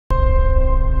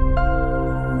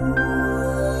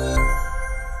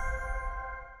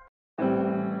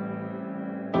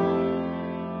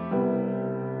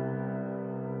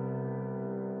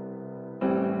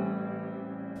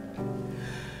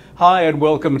Hi and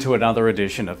welcome to another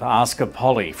edition of Ask a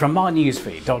Pollie from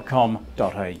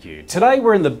mynewsfeed.com.au. Today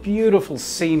we're in the beautiful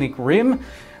scenic Rim.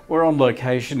 We're on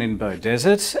location in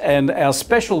Beaudesert and our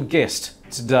special guest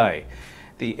today,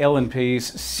 the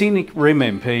LNP's Scenic Rim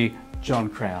MP, Jon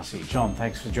Krause. Jon,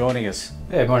 thanks for joining us.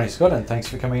 Yeah, morning Scott, and thanks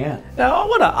for coming out. Now I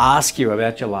want to ask you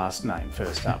about your last name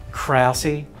first up.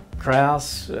 Krause.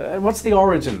 What's the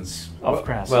origins of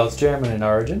Krause? Well, it's German in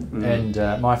origin,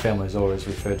 and my family's always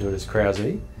referred to it as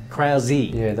Krause. Krause.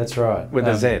 Yeah, that's right. With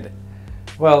a Z.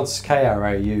 Well, it's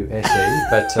K-R-A-U-S-E,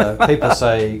 but people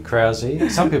say Krause.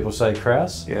 Some people say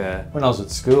Krause. Yeah. When I was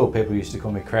at school, people used to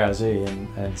call me Krause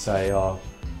and say, oh,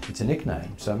 it's a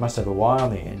nickname, so it must have a Y on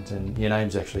the end, and your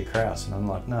name's actually Krause. And I'm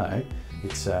like, no,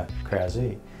 it's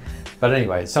Krause. But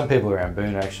anyway, some people around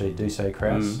Boone actually do say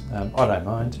Krause. I don't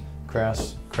mind.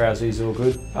 Krause's all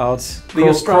good. Oh, it's the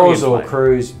Australian Krause or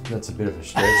Cruise, that's a bit of a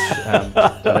stretch.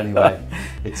 But anyway,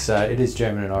 it is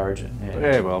German in origin.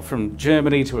 Yeah, well, from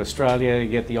Germany to Australia, you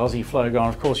get the Aussie flow going.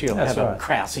 Of course, you'll have a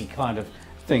Krause kind of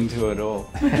thing to it all.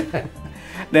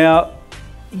 Now,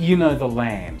 you know the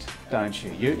land, don't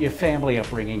you? Your family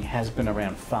upbringing has been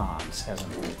around farms,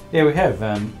 hasn't it? Yeah, we have.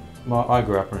 I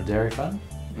grew up on a dairy farm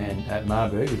and at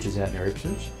Marburg, which is out near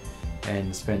Ipswich,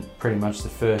 and spent pretty much the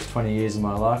first 20 years of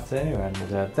my life there, and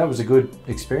that was a good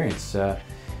experience.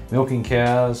 Milking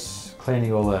cows,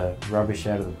 cleaning all the rubbish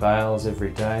out of the bales every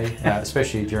day,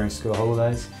 especially during school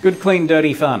holidays. Good, clean,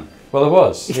 dirty fun. Well, it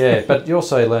was, yeah, but you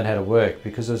also learn how to work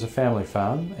because it was a family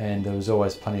farm and there was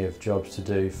always plenty of jobs to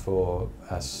do for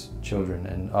us children,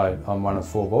 and I'm one of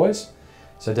 4 boys,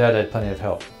 so Dad had plenty of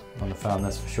help on the farm,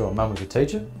 that's for sure. Mum was a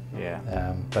teacher. Yeah.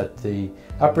 But the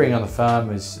upbringing on the farm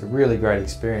was a really great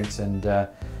experience, and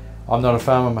I'm not a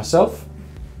farmer myself,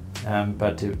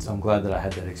 but I'm glad that I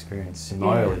had that experience in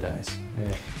my early days.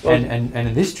 Yeah. Well, and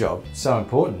in this job, so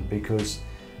important because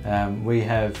we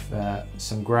have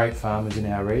some great farmers in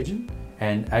our region,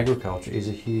 and agriculture is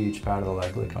a huge part of the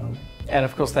local economy. And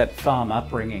of course that farm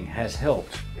upbringing has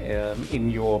helped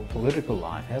in your political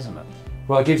life, hasn't it?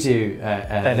 Well, it gives you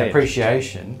an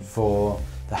appreciation for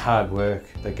the hard work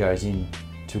that goes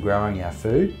into growing our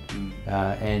food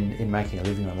and in making a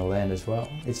living on the land as well.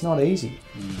 It's not easy.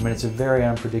 I mean, it's a very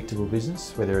unpredictable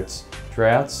business, whether it's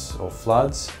droughts or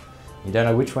floods. You don't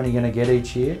know which one you're going to get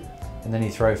each year, and then you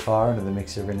throw fire into the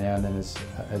mix every now and then as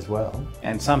well.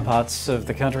 And some parts of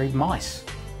the country, mice.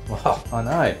 Well, I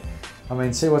know. I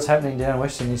mean, see what's happening down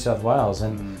western New South Wales,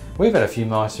 and we've had a few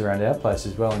mice around our place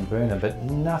as well in Boona, but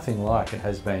nothing like it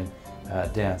has been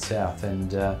down south.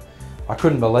 And I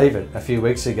couldn't believe it a few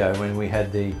weeks ago when we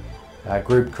had the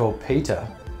group called PETA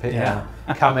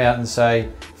come out and say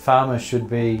farmers should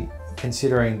be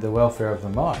considering the welfare of the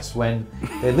mice when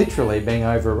they're literally being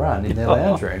overrun in their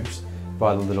lounge rooms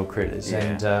by the little critters. Yeah.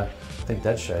 And I think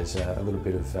that shows a little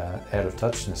bit of out of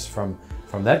touchness from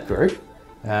that group.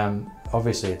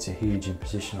 Obviously it's a huge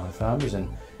imposition on farmers and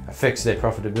affects their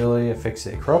profitability, affects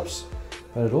their crops,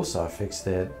 but it also affects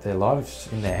their lives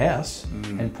in their house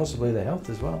and possibly their health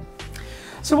as well.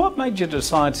 So what made you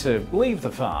decide to leave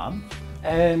the farm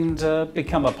and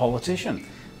become a politician?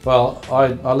 Well,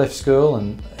 I left school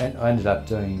and I ended up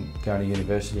going to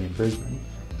university in Brisbane.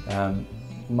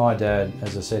 My dad,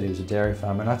 as I said, he was a dairy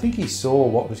farmer, and I think he saw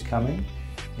what was coming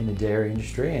in the dairy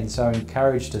industry, and so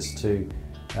encouraged us to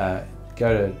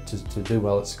go to do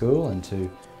well at school and to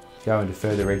go into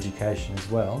further education as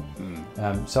well.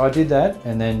 So I did that,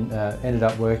 and then ended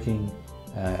up working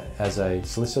as a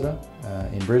solicitor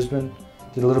in Brisbane.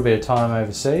 Did a little bit of time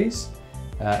overseas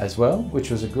as well,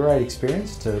 which was a great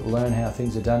experience to learn how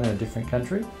things are done in a different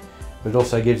country. But it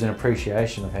also gives an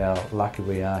appreciation of how lucky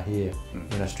we are here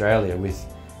in Australia with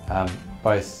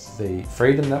both the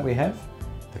freedom that we have,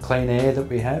 the clean air that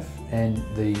we have, and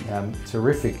the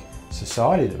terrific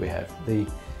society that we have. The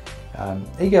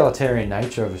egalitarian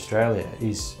nature of Australia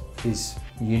is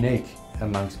unique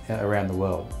around the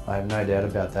world. I have no doubt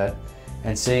about that.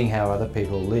 And seeing how other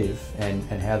people live and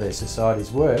how their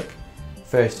societies work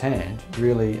firsthand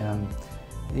really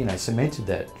cemented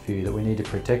that view that we need to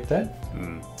protect that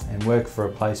and work for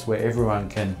a place where everyone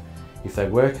can, if they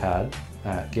work hard,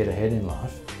 get ahead in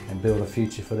life and build a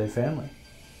future for their family.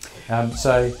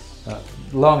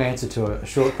 Long answer to a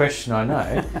short question, I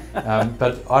know,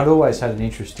 but I'd always had an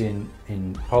interest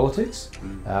in politics,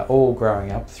 all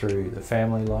growing up through the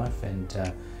family life,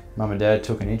 and Mum and Dad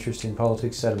took an interest in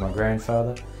politics, so did my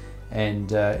grandfather,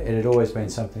 and it had always been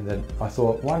something that I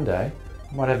thought one day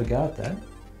I might have a go at that.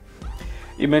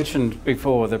 You mentioned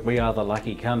before that we are the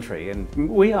lucky country, and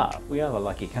we are the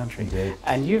lucky country. Indeed.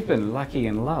 And you've been lucky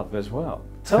in love as well.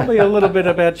 Tell me a little bit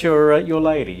about your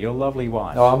lady, your lovely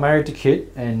wife. Oh, I'm married to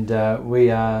Kit, and we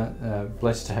are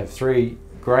blessed to have 3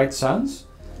 great sons.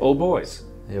 All boys.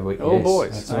 Yeah, all yes,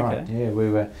 boys. That's okay. right. Yeah, we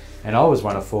were, and I was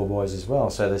one of 4 boys as well.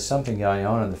 So there's something going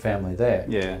on in the family there.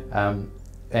 Yeah.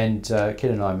 And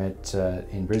Kit and I met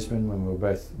in Brisbane when we were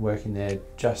both working there,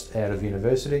 just out of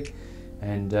university,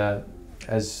 and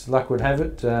as luck would have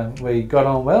it, we got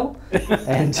on well.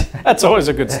 And that's always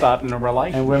a good start in a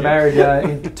relationship. And we're married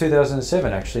in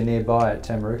 2007, actually, nearby at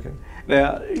Tamarukan.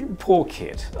 Now, poor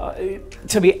Kit,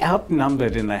 to be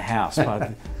outnumbered in the house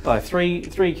by three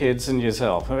kids and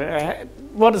yourself.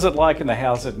 What is it like in the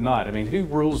house at night? I mean, who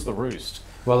rules the roost?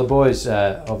 Well, the boys,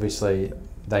 obviously,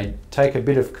 they take a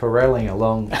bit of corralling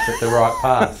along the right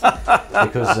path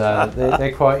because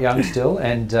they're quite young still,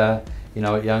 and you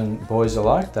know what young boys are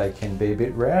like, they can be a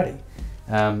bit rowdy.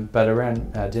 But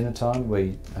around dinner time,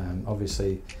 we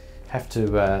obviously have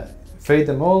to feed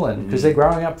them all, and because they're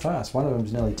growing up fast. One of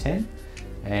them's nearly 10,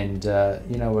 and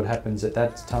you know what happens at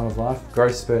that time of life,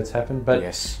 growth spurts happen. But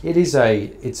yes,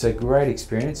 it's a great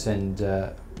experience, and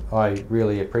I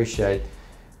really appreciate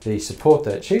the support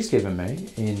that she's given me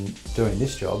in doing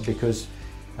this job, because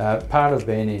part of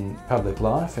being in public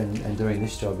life and doing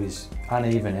this job is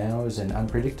uneven hours and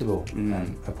unpredictable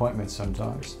appointments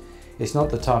sometimes. It's not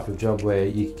the type of job where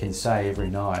you can say every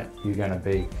night you're going to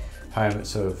be home at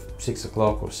sort of 6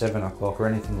 o'clock or 7 o'clock or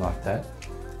anything like that.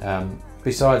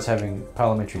 Besides having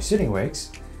parliamentary sitting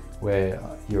weeks where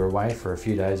you're away for a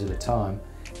few days at a time,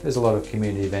 there's a lot of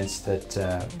community events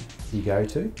that you go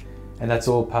to, and that's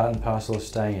all part and parcel of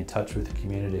staying in touch with the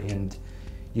community. And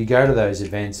you go to those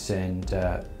events and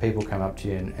people come up to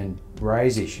you and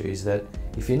raise issues that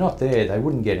if you're not there, they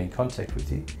wouldn't get in contact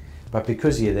with you. But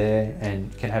because you're there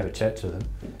and can have a chat to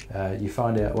them, you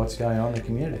find out what's going on in the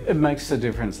community. It makes a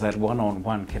difference, that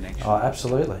one-on-one connection. Oh,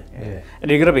 absolutely, yeah. And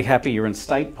you've got to be happy you're in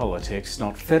state politics,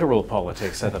 not federal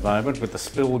politics at the moment, with the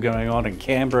spill going on in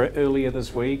Canberra earlier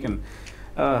this week. And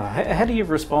how do you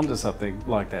respond to something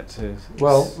like that?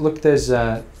 Well, look, there's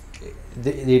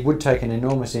it would take an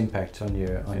enormous impact on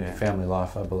your family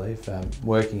life, I believe,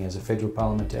 working as a federal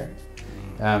parliamentarian.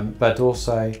 But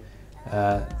also,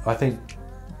 I think,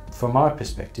 from my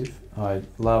perspective, I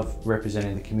love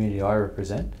representing the community I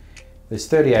represent. There's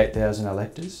 38,000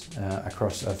 electors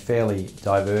across a fairly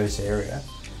diverse area.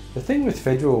 The thing with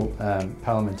federal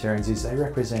parliamentarians is they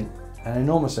represent an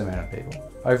enormous amount of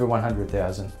people, over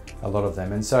 100,000, a lot of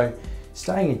them. And so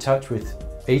staying in touch with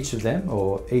each of them,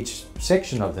 or each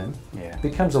section of them,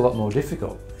 becomes a lot more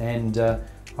difficult. And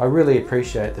I really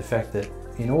appreciate the fact that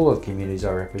in all of the communities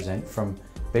I represent, from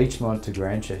Beachmont to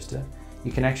Grantchester,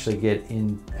 you can actually get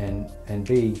in and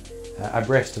be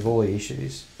abreast of all the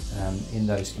issues in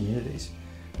those communities,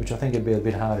 which I think would be a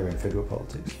bit harder in federal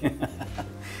politics.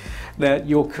 Now,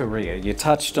 your career, you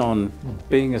touched on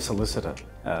being a solicitor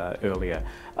earlier.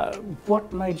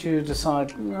 What made you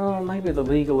decide, oh, maybe the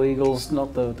legal eagle's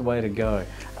not the way to go?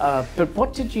 But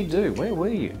what did you do? Where were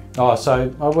you? Oh,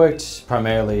 so I worked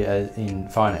primarily in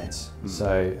finance.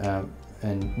 So,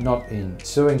 and not in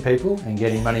suing people and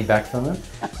getting money back from them,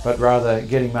 but rather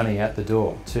getting money out the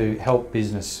door to help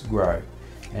business grow.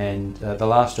 And the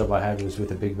last job I had was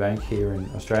with a big bank here in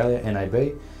Australia,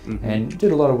 NAB, and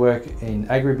did a lot of work in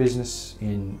agribusiness,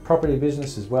 in property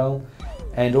business as well,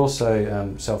 and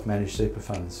also self-managed super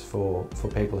funds for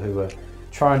people who are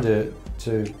trying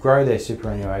to grow their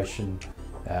superannuation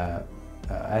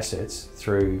assets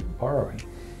through borrowing.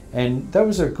 And that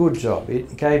was a good job.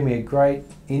 It gave me a great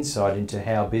insight into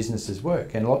how businesses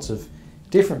work, and lots of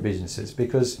different businesses,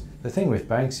 because the thing with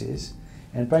banks is,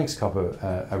 and banks cop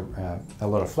a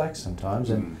lot of flack sometimes,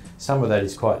 and some of that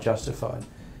is quite justified,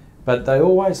 but they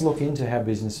always look into how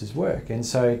businesses work. And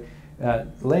so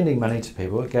lending money to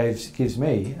people, it gives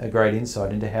me a great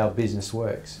insight into how business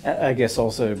works. I guess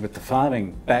also with the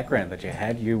farming background that you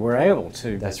had, you were able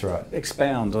to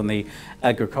expound on the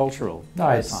agricultural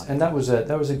side. And that was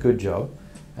a good job.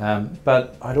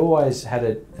 But I'd always had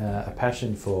a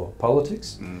passion for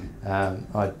politics.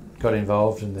 I got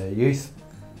involved in the youth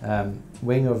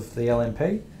wing of the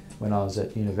LNP when I was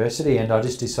at university, and I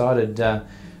just decided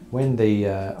when the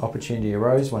opportunity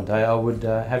arose one day I would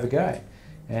have a go.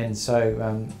 And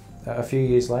so a few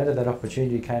years later that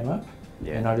opportunity came up,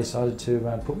 and I decided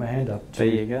to put my hand up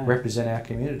to represent our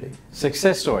community.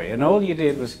 Success story, and all you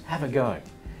did was have a go.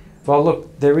 Well,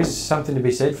 look, there is something to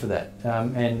be said for that,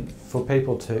 and for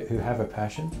people who have a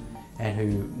passion and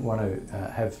who want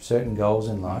to have certain goals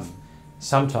in life,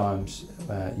 sometimes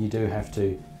you do have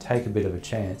to take a bit of a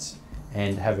chance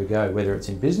and have a go, whether it's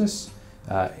in business,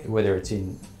 whether it's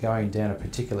in going down a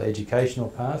particular educational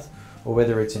path, or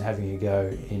whether it's in having a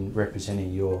go in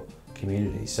representing your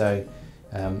community. So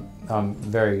I'm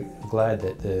very glad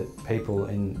that the people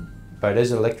in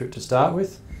Beaudesert electorate to start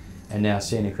with, and now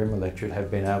Scenic Rim electorate, have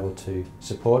been able to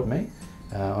support me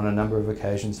on a number of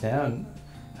occasions now, and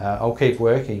I'll keep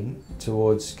working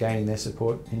towards gaining their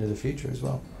support into the future as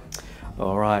well.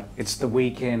 All right, it's the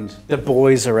weekend. The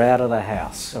boys are out of the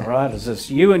house, all right? It's just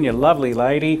you and your lovely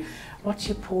lady. What's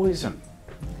your poison?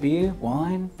 Beer,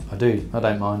 wine? I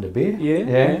don't mind a beer.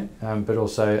 Yeah. But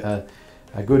also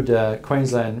a good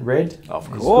Queensland red. Of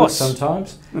course.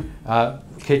 Sometimes.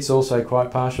 Kit's also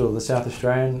quite partial to the South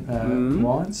Australian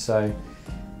wines. So,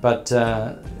 but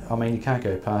I mean, you can't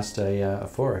go past a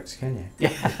Forex, can you?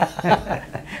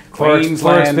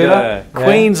 Queenslander.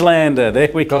 Queenslander. There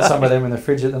we go. Got some of them in the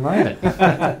fridge at the moment.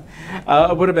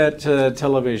 What about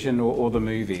television or the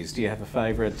movies? Do you have a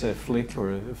favourite flick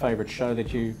or a favourite show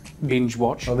that you binge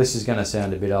watch? Well, this is going to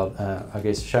sound a bit old, I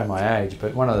guess, show my age,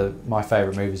 but one of my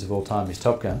favourite movies of all time is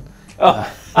Top Gun.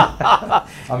 I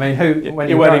mean, when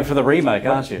you're waiting for the remake,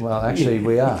 aren't you? Well, actually,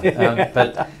 we are.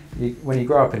 But when you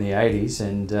grow up in the 80s,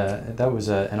 and that was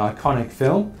an iconic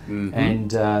film,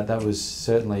 and that was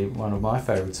certainly one of my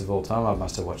favourites of all time. I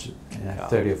must have watched it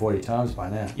 30 or 40 times by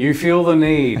now. You feel the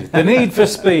need for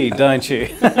speed, don't you?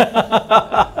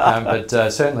 But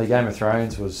certainly Game of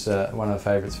Thrones was one of the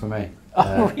favourites for me.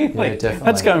 Oh, really? Yeah, definitely.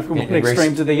 That's going from one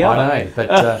extreme to the other. I know,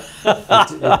 but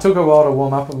it took a while to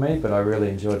warm up on me, but I really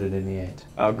enjoyed it in the end.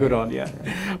 Oh, good on you.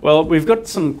 Well, we've got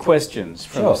some questions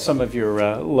from some of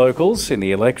your locals in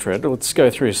the electorate. Let's go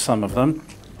through some of them.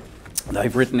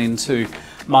 They've written into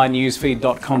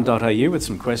mynewsfeed.com.au with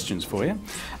some questions for you.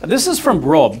 This is from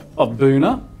Rob of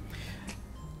Boona.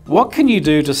 What can you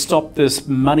do to stop this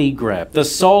money grab? The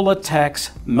solar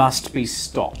tax must be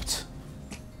stopped.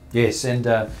 Yes, and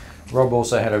Rob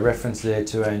also had a reference there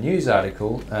to a news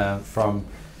article from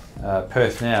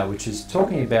Perth Now, which is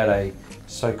talking about a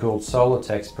so-called solar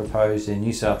tax proposed in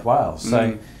New South Wales.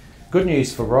 So good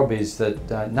news for Rob is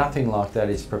that nothing like that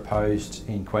is proposed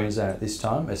in Queensland at this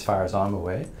time, as far as I'm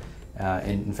aware.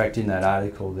 In fact, in that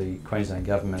article, the Queensland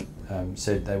government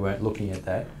said they weren't looking at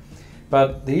that.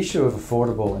 But the issue of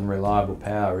affordable and reliable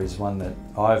power is one that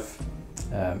I've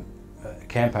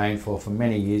campaigned for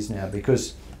many years now,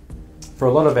 because for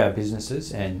a lot of our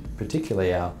businesses, and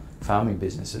particularly our farming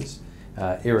businesses,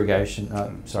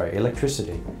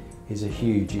 electricity is a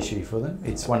huge issue for them.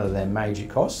 It's one of their major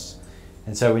costs,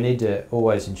 and so we need to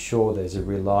always ensure there's a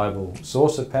reliable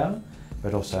source of power,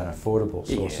 but also an affordable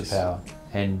source of power.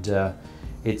 And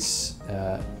it's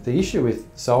the issue with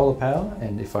solar power,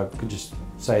 and if I could just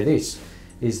say this,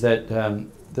 is that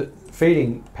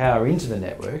feeding power into the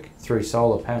network through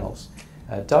solar panels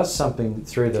does something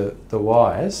through the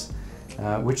wires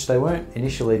which they weren't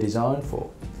initially designed for.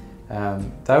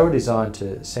 They were designed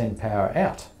to send power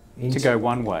out. To go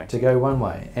one way. To go one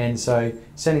way. And so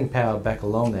sending power back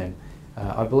along them,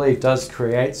 I believe, does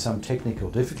create some technical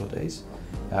difficulties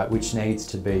which needs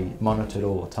to be monitored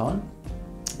all the time.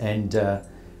 And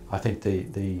I think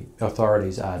the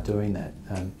authorities are doing that.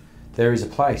 There is a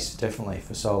place definitely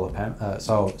for solar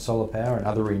power and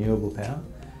other renewable power,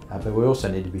 but we also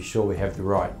need to be sure we have the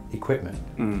right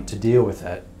equipment to deal with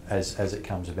that as it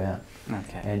comes about.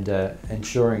 Okay. And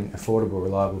ensuring affordable,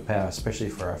 reliable power, especially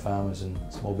for our farmers and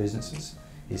small businesses,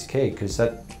 is key, because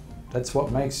that's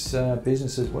what makes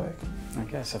businesses work.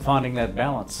 Okay, so finding that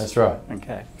balance. That's right.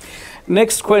 Okay.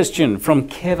 Next question from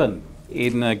Kevin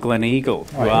in Gleneagle,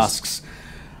 who asks,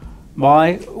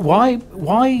 my wife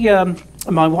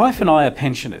and I are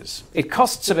pensioners. It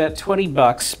costs about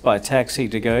 $20 by taxi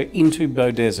to go into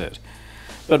Beaudesert,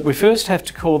 but we first have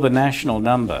to call the national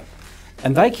number.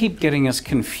 And they keep getting us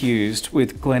confused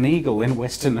with Gleneagle in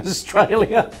Western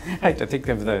Australia. I hate to think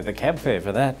of the cab fare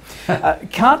for that.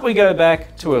 Can't we go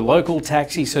back to a local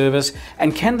taxi service,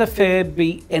 and can the fare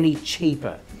be any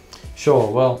cheaper?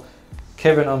 Sure. Well,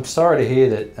 Kevin, I'm sorry to hear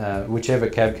that whichever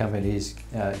cab company it is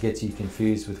gets you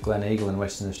confused with Gleneagle in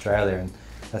Western Australia, and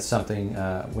that's something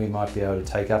we might be able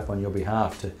to take up on your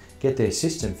behalf to get their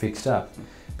system fixed up.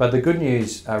 But the good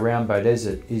news around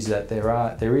Beaudesert is that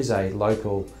there is a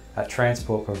local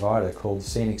transport provider called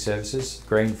Scenic Services,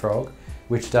 Green Frog,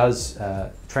 which does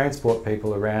transport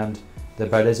people around the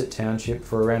Beaudesert township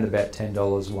for around about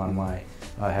 $10 one way.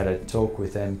 I had a talk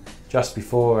with them just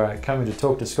before coming to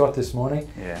talk to Scott this morning,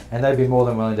 and they'd be more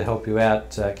than willing to help you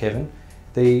out, Kevin.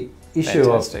 The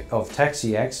issue of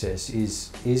taxi access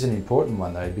is an important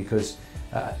one though, because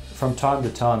from time to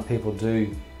time people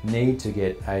do need to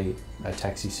get a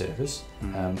taxi service,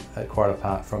 quite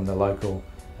apart from the local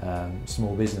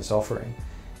small business offering,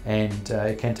 and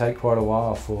it can take quite a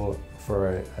while for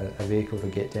a vehicle to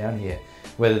get down here,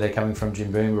 whether they're coming from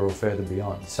Jimboomba or further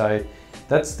beyond. So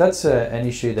that's an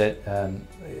issue that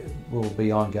will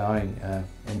be ongoing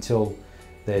until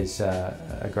there's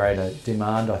a greater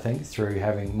demand, I think, through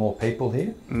having more people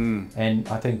here. And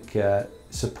I think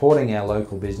supporting our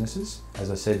local businesses,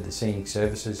 as I said, the Scenic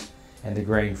Services and the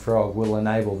Green Frog, will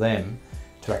enable them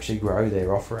to actually grow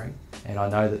their offering. And I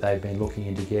know that they've been looking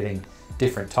into getting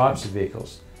different types of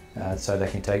vehicles so they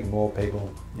can take more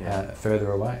people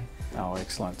further away. Oh,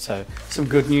 excellent. So some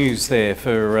good news there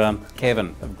for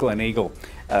Kevin of Gleneagle,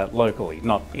 locally,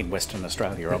 not in Western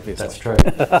Australia, obviously. That's true.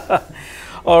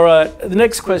 All right, the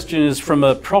next question is from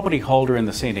a property holder in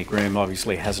the Scenic Room,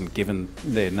 obviously hasn't given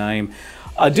their name.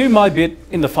 I do my bit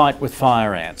in the fight with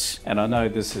fire ants, and I know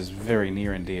this is very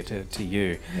near and dear to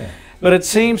you. Yeah. But it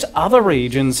seems other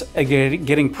regions are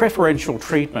getting preferential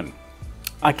treatment.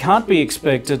 I can't be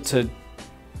expected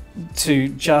to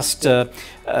just,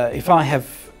 if I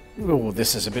have, oh,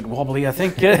 this is a bit wobbly, I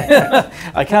think.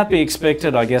 I can't be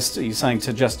expected, I guess you're saying,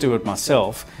 to just do it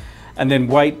myself and then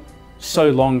wait so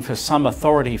long for some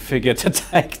authority figure to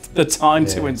take the time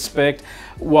to inspect,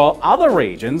 while other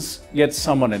regions get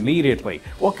someone immediately.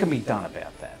 What can be done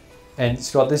about that? And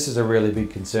Scott, this is a really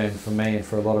big concern for me and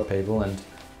for a lot of people, and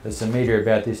there's some media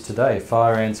about this today.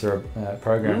 Fire ants are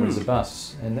programmed as a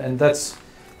bus, and that's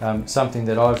something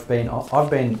that I've been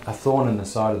a thorn in the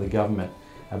side of the government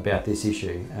about this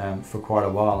issue for quite a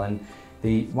while. And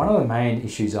one of the main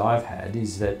issues I've had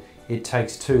is that it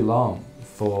takes too long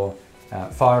for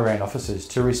fire ant officers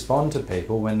to respond to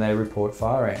people when they report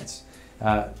fire ants.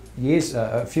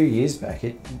 A few years back,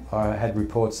 I had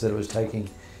reports that it was taking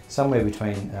somewhere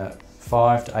between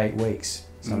 5 to 8 weeks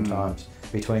sometimes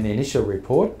between the initial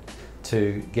report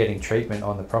to getting treatment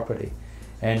on the property.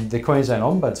 And the Queensland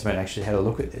Ombudsman actually had a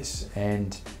look at this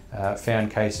and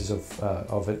found cases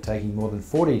of it taking more than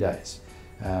 40 days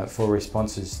for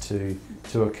responses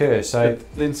to occur. So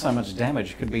but then so much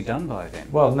damage could be done by then.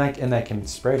 Well, and they can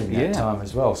spread in that time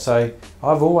as well. So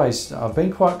I've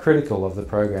been quite critical of the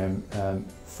program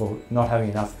for not having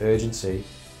enough urgency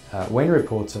when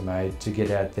reports are made to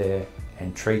get out there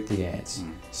and treat the ants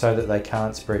so that they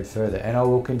can't spread further. And I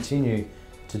will continue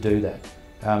to do that.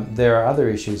 There are other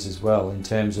issues as well in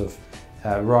terms of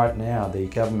right now the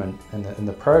government and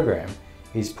the program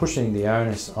is pushing the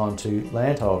onus onto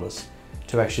landholders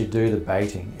to actually do the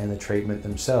baiting and the treatment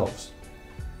themselves.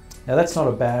 Now that's not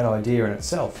a bad idea in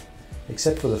itself,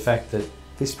 except for the fact that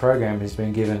this program has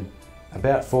been given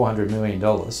about $400 million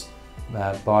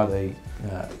by the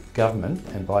government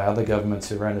and by other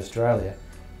governments around Australia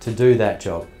to do that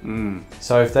job.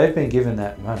 So if they've been given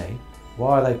that money,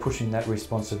 why are they pushing that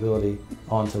responsibility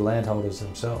onto landholders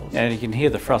themselves? And you can hear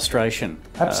the frustration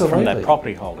Absolutely. From that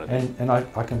property holder. And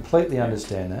I completely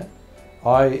understand that.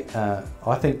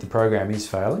 I think the program is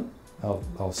failing,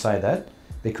 I'll say that,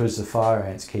 because the fire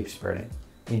ants keep spreading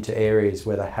into areas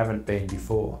where they haven't been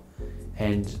before.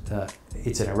 And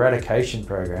it's an eradication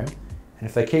program, and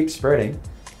if they keep spreading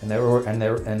and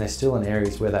they're still in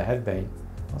areas where they have been,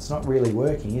 well, it's not really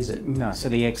working, is it? No, so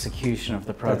the execution of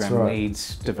the program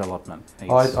needs development.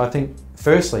 I think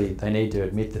firstly they need to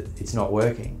admit that it's not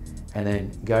working and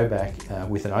then go back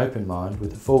with an open mind,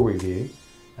 with a full review,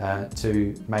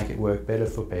 to make it work better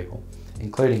for people,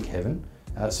 including Kevin,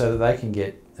 so that they can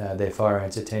get their fire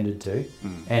ants attended to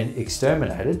and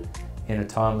exterminated in a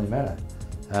timely manner.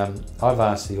 I've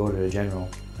asked the Auditor General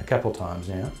a couple times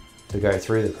now to go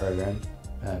through the program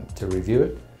to review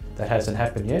it. That hasn't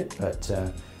happened yet, but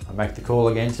I make the call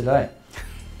again today.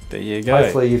 There you go.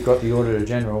 Hopefully you've got the Auditor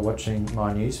General watching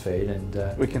my newsfeed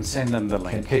and we can send them the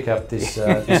link. Can pick up this,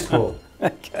 this call.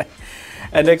 Okay.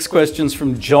 Our next question's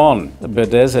from John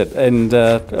Bedesert, and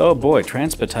oh boy,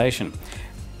 transportation.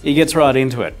 He gets right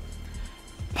into it.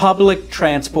 Public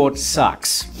transport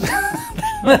sucks.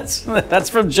 that's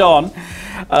from John.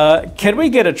 Can we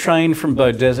get a train from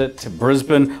Beaudesert to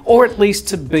Brisbane, or at least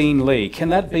to Beenleigh? Can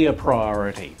that be a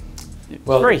priority?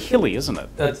 Well, it's very hilly, isn't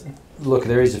it? Look,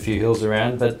 there is a few hills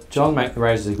around, but John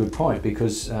raises a good point,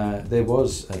 because there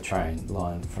was a train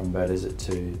line from Beaudesert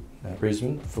to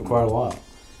Brisbane for quite a while,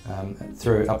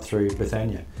 up through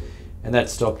Bethania, and that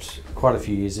stopped quite a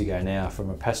few years ago now from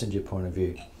a passenger point of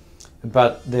view.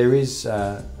 But there is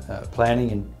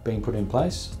planning being put in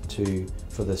place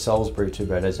for the Salisbury to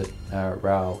Beaudesert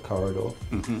rail corridor.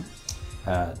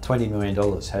 $20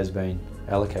 million has been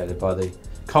allocated by the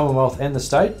Commonwealth and the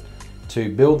state to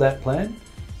build that plan,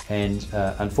 and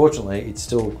unfortunately it's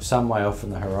still some way off on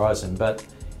the horizon. But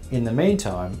in the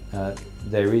meantime,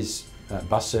 there is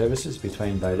bus services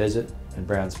between Beaudesert and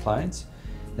Browns Plains.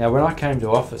 Now, when I came to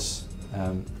office,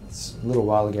 it's a little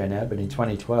while ago now, but in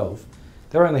 2012,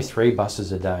 there were only 3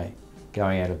 buses a day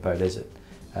going out of Beaudesert.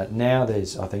 Now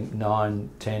there's, I think, 9,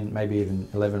 10, maybe even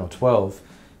 11 or 12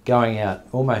 going out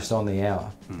almost on the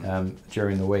hour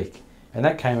during the week. And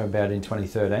that came about in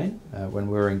 2013 when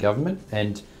we were in government,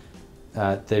 and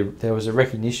there was a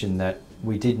recognition that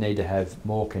we did need to have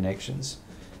more connections.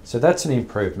 So that's an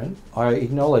improvement. I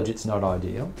acknowledge it's not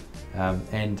ideal,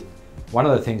 and one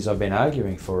of the things I've been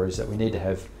arguing for is that we need to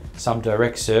have some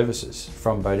direct services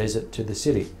from Beaudesert to the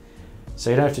city. So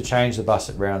you don't have to change the bus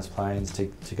at Browns Plains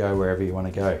to go wherever you want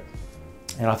to go.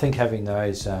 And I think having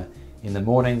those in the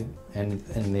morning and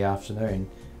in the afternoon,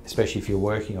 especially if you're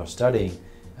working or studying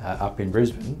up in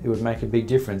Brisbane, it would make a big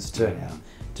difference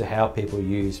to how people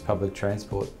use public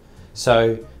transport.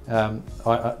 So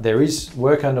there is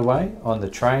work underway on the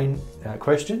train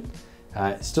question.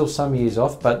 It's still some years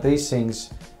off, but these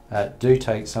things do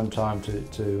take some time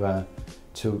to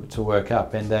work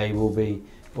up, and they will be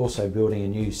also building a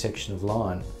new section of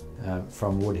line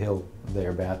from Wood Hill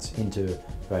thereabouts into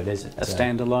Beaudesert. A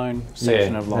standalone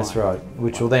section of line. That's right,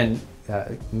 which will then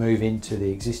move into the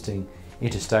existing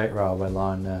interstate railway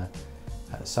line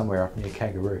somewhere up near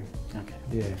Kangaroo.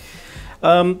 Okay.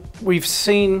 Yeah. We've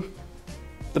seen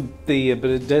the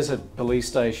Beaudesert police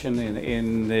station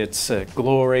in its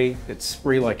glory. It's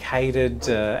relocated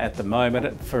at the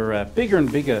moment for bigger and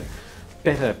bigger,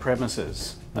 better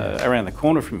premises around the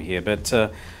corner from here.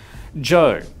 But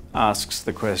Joe asks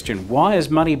the question, why is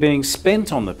money being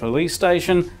spent on the police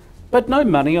station but no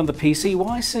money on the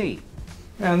PCYC?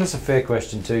 And that's a fair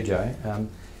question too, Joe.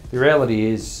 The reality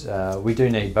is we do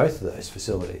need both of those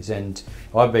facilities, and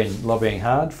I've been lobbying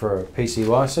hard for a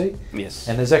PCYC. Yes.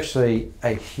 And there's actually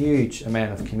a huge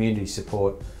amount of community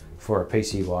support for a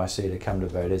PCYC to come to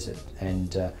Beaudesert,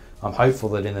 and I'm hopeful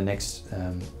that in the next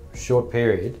short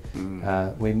period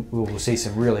we will see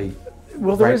some really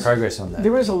great progress on that.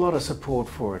 There is a lot of support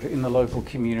for it in the local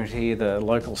community. The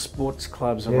local sports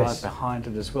clubs are right behind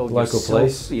it as well. Local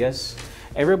police. Yes.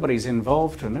 Everybody's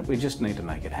involved in it. We just need to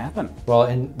make it happen. Well,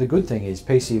 and the good thing is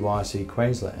PCYC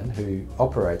Queensland, who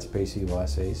operates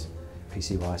PCYCs,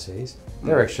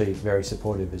 they're actually very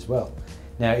supportive as well.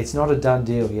 Now, it's not a done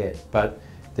deal yet, but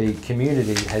the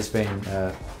community has been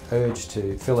urged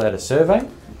to fill out a survey,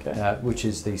 which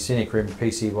is the Scenic Rim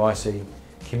PCYC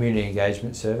Community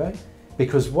Engagement Survey,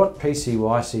 because what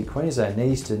PCYC Queensland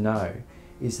needs to know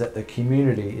is that the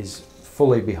community is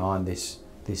fully behind this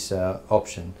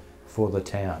option for the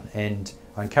town. And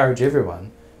I encourage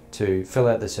everyone to fill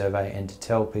out the survey and to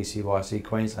tell PCYC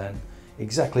Queensland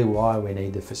exactly why we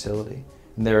need the facility.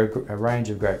 And there are a range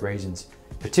of great reasons,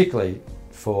 particularly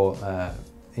for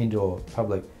indoor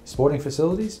public sporting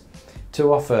facilities,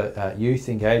 to offer youth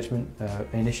engagement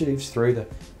initiatives through the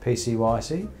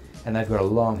PCYC, and they've got a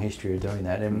long history of doing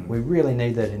that, and we really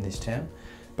need that in this town.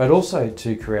 But also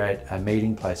to create a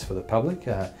meeting place for the public,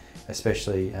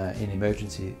 especially in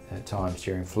emergency times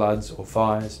during floods or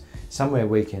fires, somewhere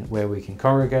where we can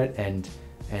congregate and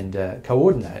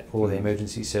coordinate all the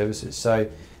emergency services. So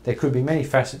there could be many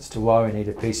facets to why we need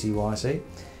a PCYC.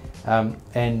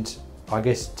 And I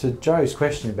guess to Joe's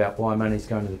question about why money's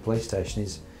going to the police station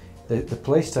is the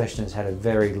police station has had a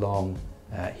very long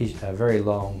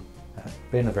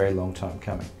time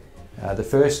coming. The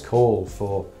first call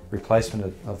for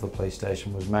replacement of the police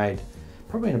station was made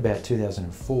probably in about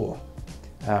 2004,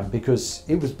 because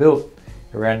it was built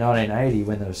around 1980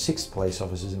 when there were 6 police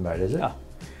officers in Beaudesert.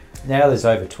 Now there's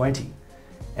over 20,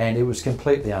 and it was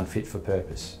completely unfit for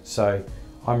purpose. So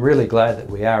I'm really glad that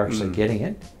we are actually getting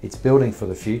it. It's building for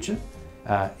the future.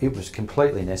 It was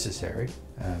completely necessary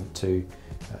to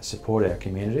support our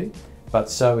community, but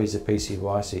so is a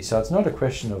PCYC. So it's not a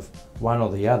question of one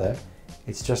or the other.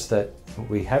 It's just that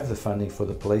we have the funding for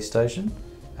the police station,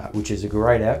 which is a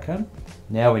great outcome.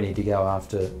 Now we need to go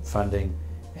after funding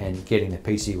and getting the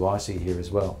PCYC here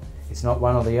as well. It's not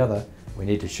one or the other. We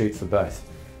need to shoot for both.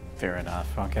 Fair enough.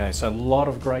 Okay, so a lot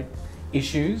of great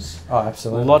issues. Oh,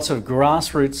 absolutely. Lots of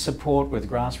grassroots support with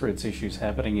grassroots issues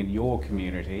happening in your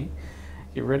community.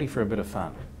 You're ready for a bit of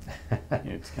fun.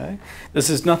 Okay. This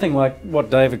is nothing like what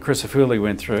David Crisafulli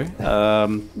went through.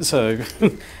 So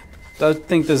don't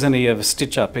think there's any of a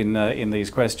stitch up in these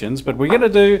questions, but we're going to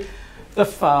do the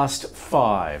Fast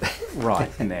 5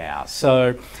 right now.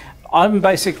 So I'm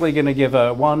basically going to give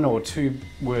a 1 or 2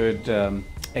 word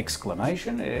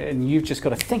exclamation, and you've just got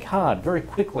to think hard very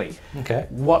quickly. Okay.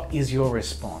 What is your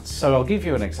response? So I'll give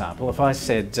you an example. If I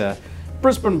said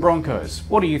Brisbane Broncos,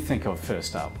 what do you think of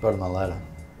first up? Bottom of my ladder.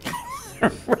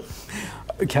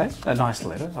 Okay, a nice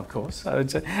letter, of course.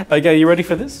 Okay, you ready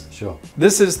for this? Sure.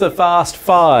 This is the Fast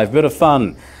 5, bit of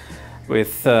fun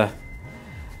with the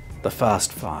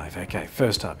Fast 5. Okay,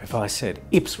 first up, if I said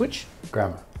Ipswich.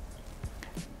 Grammar.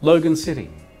 Logan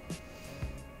City.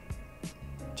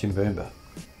 Jimboomba.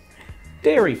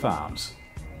 Dairy farms.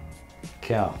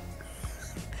 Cow.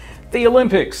 The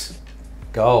Olympics.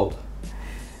 Gold.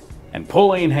 And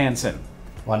Pauline Hanson.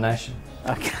 One Nation.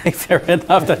 Okay, fair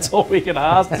enough. That's all we can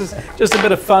ask. Just a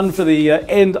bit of fun for the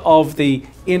end of the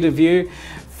interview.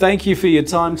 Thank you for your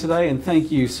time today, and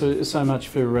thank you so much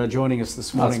for joining us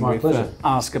this morning with pleasure.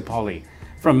 Ask a Pollie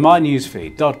from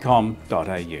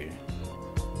mynewsfeed.com.au.